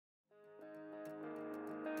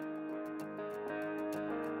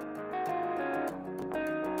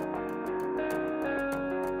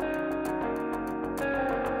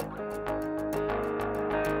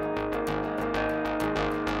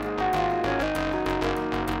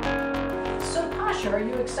Pasha, are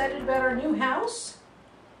you excited about our new house?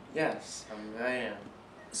 Yes, I am.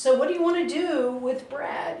 So what do you want to do with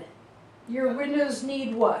Brad? Your windows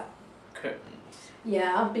need what? Curtains.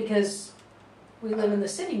 Yeah, because we live in the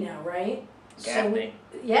city now, right? Gaffney.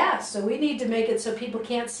 So we need to make it so people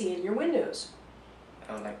can't see in your windows.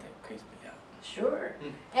 I don't like that creeps me out. Sure.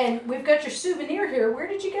 And we've got your souvenir here. Where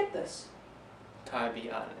did you get this?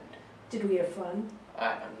 Tybee Island. Did we have fun? I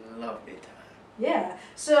had a lovely time. Yeah.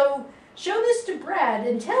 So show this to Brad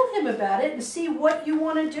and tell him about it and see what you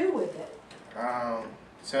want to do with it.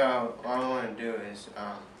 So what I want to do is,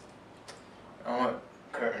 I want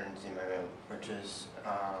curtains in my room, which is,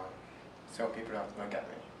 so people don't look at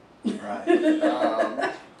me.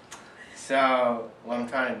 Right. So what I'm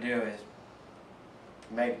trying to do is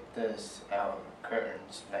make this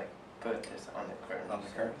curtains, like put this on the curtains. On the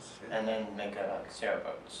curtains. Yeah. And then make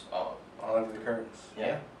sailboats all over the curtains.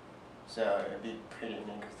 Yeah. So it'd be pretty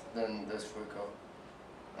neat. Then this would go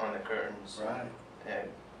on the curtains. Right. And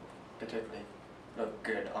particularly look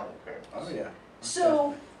good on the curtains. Oh yeah.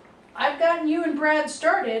 So I've gotten you and Brad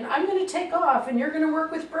started. I'm going to take off and you're going to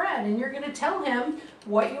work with Brad and you're going to tell him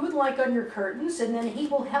what you would like on your curtains, and then he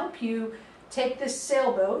will help you take this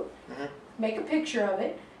sailboat, make a picture of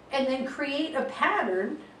it, and then create a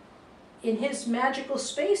pattern in his magical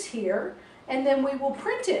space here, and then we will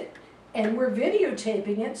print it. And we're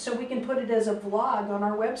videotaping it so we can put it as a vlog on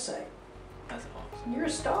our website. That's awesome. You're a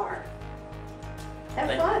star. Have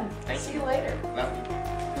Thank fun. you. Thank See you. you later. Love you.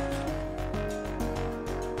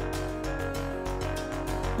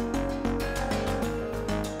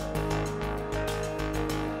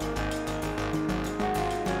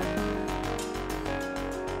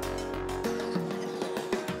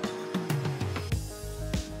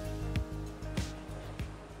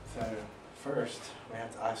 So first we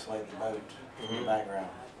have to isolate the boat in the background.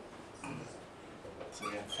 So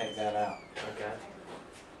we have to take that out. Okay.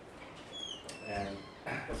 And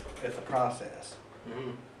it's a process.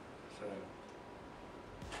 So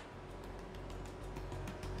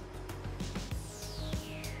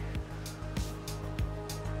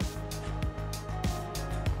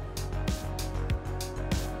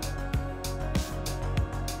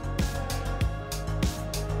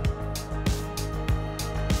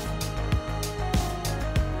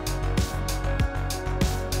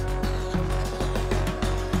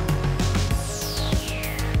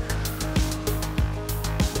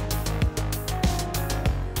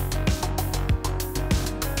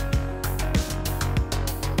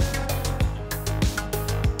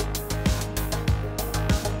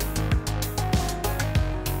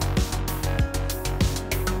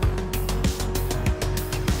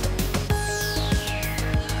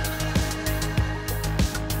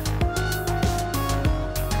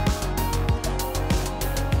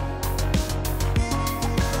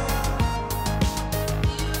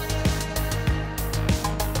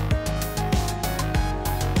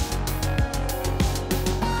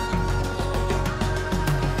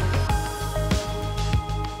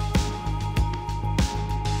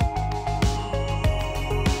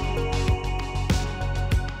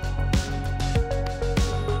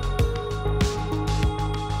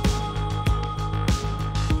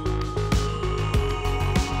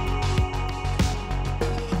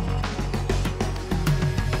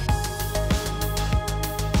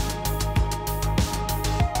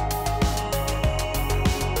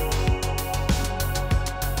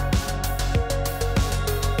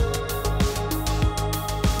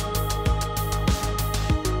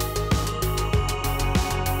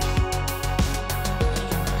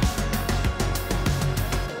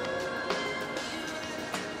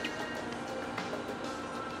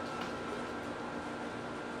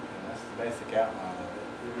basic outline of it.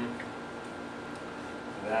 And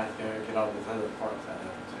then I can get all these other parts out of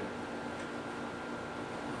it too.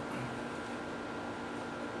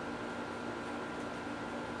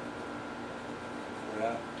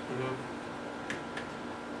 Yeah.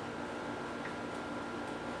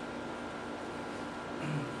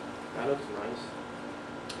 That looks nice.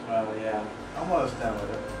 Well, yeah, almost done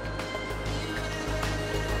with it.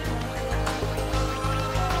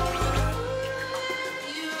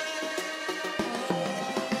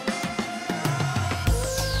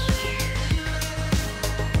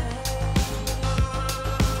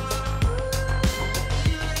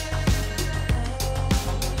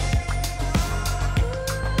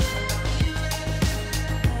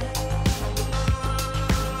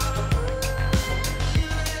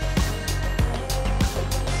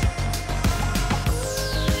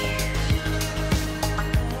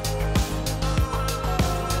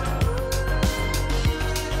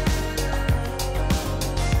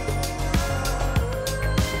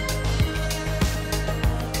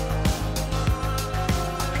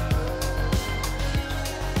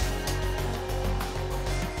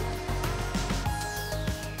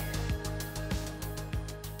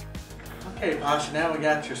 Pasha, now we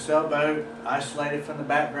got your sailboat isolated from the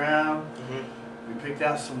background. Mm-hmm. We picked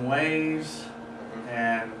out some waves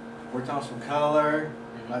and worked on some color,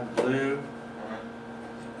 like blue.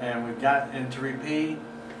 And we've got into repeat.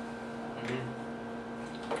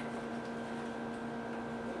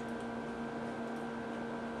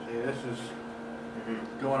 See, this is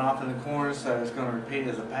going off in the corner, so it's going to repeat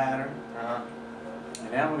as a pattern.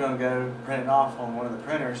 And now we're going to go print it off on one of the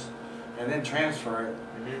printers and then transfer it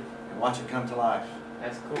and watch it come to life.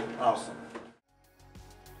 That's cool. Awesome.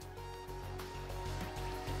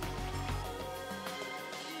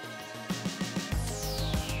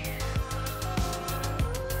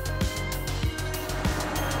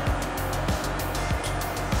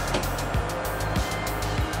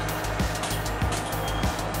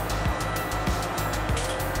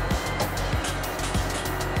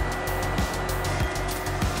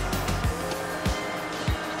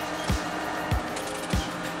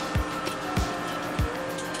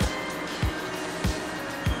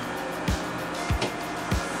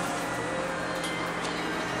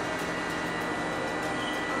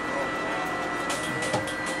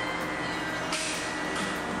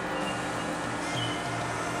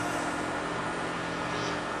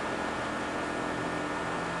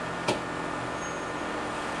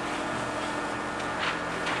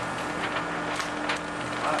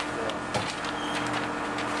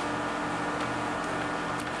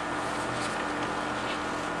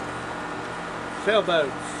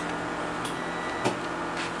 Sailboats.